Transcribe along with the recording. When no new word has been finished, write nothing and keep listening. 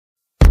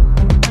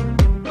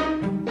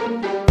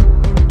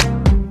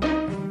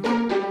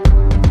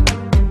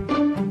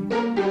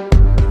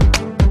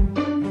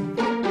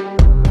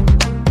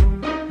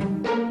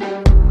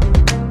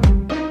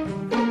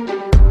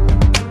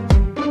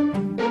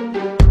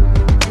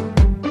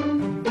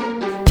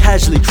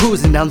Casually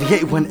cruising down the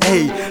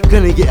 818,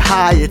 gonna get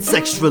high, it's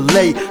extra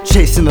late.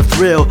 Chasing the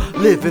thrill,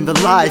 living the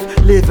life,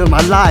 living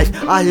my life.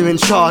 I am in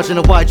charge in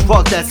a white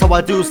truck, that's how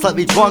I do.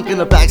 Slightly drunk in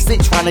the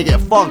backseat, trying to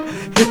get funk.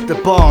 Hit the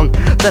bong,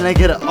 then I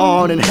get it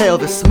on, inhale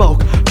the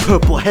smoke.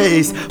 Purple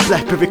haze,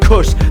 blackberry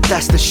kush,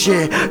 that's the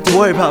shit. Don't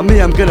worry about me,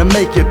 I'm gonna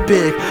make it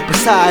big.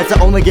 Besides, I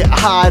only get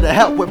high to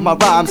help with my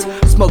rhymes.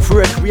 Smoke for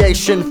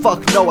recreation,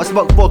 fuck no, I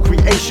smoke for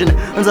creation.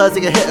 Until I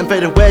take a hit and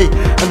fade away,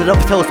 and the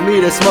doctor tells me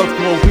to smoke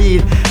more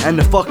weed and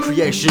the fuck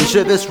creation.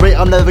 Shit, at this rate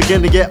I'm never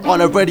gonna get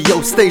on a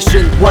radio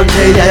station. One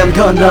day I am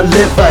gonna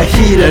live a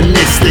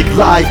hedonistic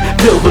life,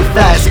 filled with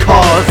fast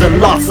cars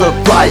and lots of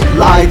bright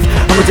lights.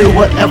 I'ma do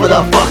whatever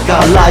the fuck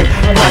I like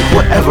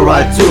whatever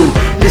I do.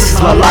 This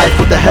is my life,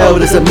 what the hell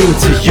does it mean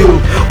to you?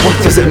 What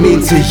does it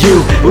mean to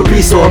you? It would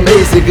be so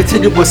amazing,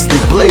 continuously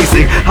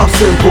blazing. How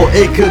simple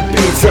it could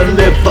be to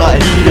live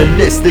a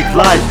hedonistic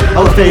life.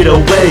 I would fade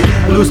away,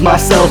 lose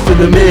myself in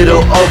the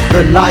middle of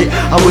the night.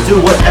 I would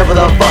do whatever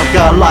the fuck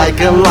I like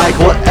and like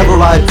whatever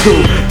I do.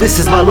 This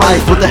is my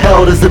life, what the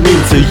hell does it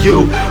mean to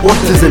you? What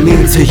does it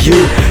mean to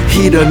you?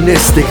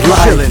 Hedonistic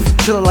life.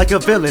 Chillin' like a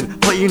villain,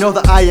 but you know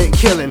that I ain't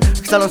killing,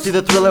 cause I don't see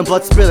the thrill in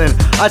blood spilling.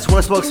 I just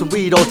wanna smoke some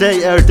weed all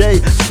day, every day.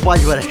 That's why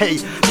you gotta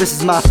hate. This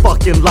is my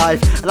fucking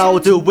life, and I will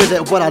do with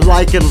it what I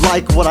like and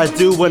like what I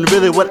do. And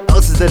really, what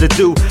else is there to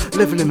do?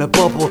 Living in a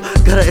bubble,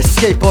 gotta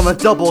escape on the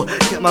double.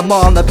 Get my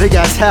mom that big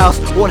ass house,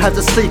 won't have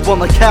to sleep on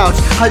the couch.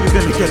 How you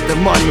gonna get the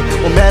money?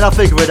 Well man, I'll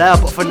figure it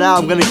out, but for now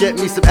I'm gonna get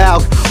me some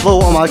alk.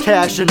 Blow on my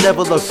cash and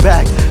never look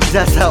back.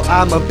 That's how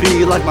I'ma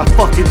be, like my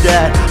fucking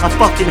dad. I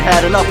fucking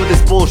had enough of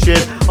this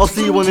bullshit. I'll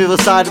see you on the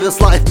other side of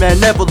this life, man.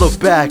 Never look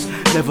back,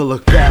 never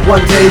look back.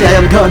 One day I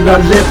am gonna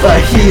live a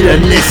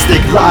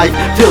hedonistic life,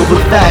 filled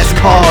with fast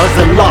cars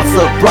and lots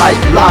of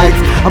bright lights.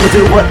 I'ma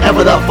do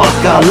whatever the fuck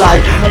I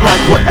like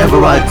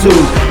whatever I do.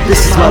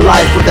 This is my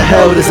life, what the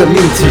hell does it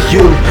mean to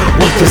you?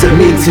 What does it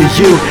mean to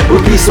you? It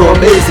would be so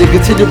amazing,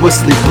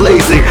 continuously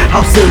blazing.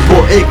 How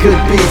simple it could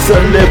be to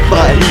live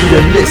a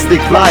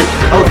hedonistic life.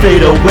 I would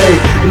fade away,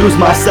 lose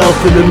myself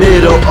in the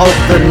middle of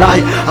the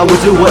night. I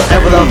would do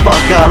whatever the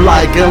fuck I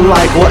like and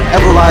like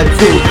whatever I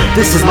do.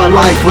 This is my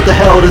life, what the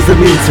hell does it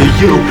mean to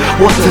you?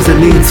 What does it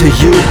mean to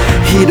you?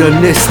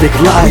 Hedonistic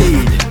life.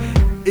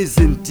 Weed is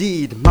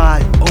indeed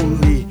my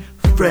only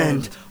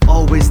friend,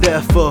 always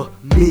there for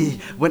me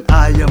when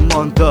I am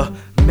on the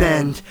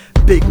mend.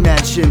 Big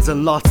mansions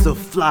and lots of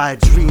fly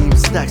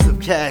dreams, stacks of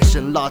cash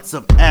and lots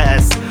of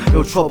ass.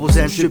 No troubles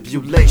and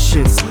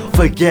tribulations,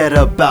 forget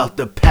about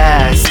the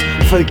past,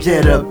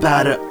 forget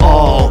about it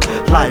all.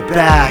 Lie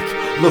back,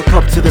 look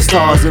up to the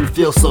stars and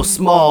feel so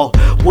small.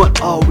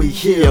 What are we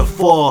here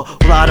for?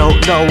 Well, I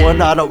don't know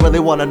and I don't really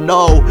wanna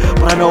know,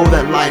 but I know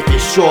that life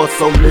is short,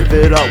 so live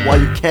it up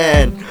while you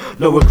can.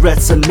 No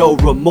regrets and no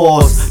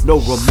remorse, no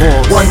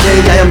remorse. One day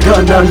I am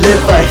gonna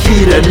live a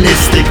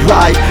hedonistic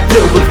life,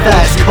 filled with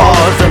fast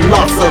cars and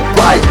lots of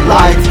bright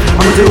lights.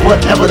 I'ma do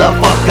whatever the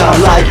fuck I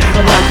like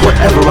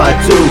whatever I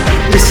do.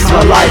 This is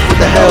my life, what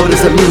the hell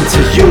does it mean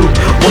to you?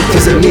 What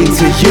does it mean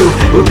to you?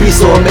 It would be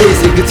so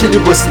amazing,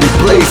 continuously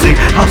blazing.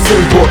 How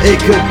simple it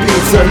could be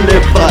to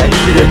live a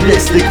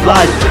hedonistic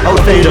life. I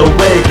would fade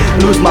away,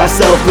 lose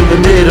myself in the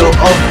middle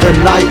of the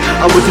night.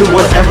 I would do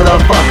whatever the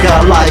fuck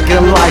I like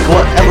and like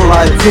whatever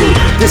I do.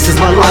 This is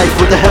my life,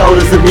 what the hell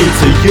does it mean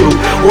to you?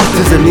 What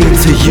does it mean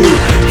to you?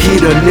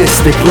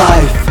 Hedonistic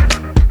life.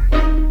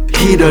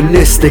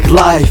 Hedonistic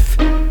life.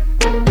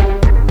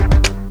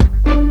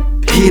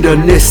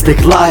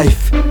 Hedonistic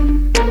life.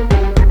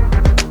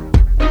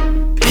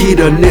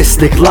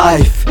 Hedonistic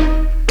life.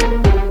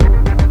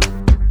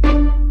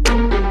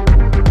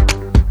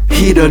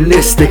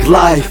 Hedonistic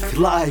life.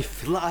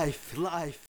 Life.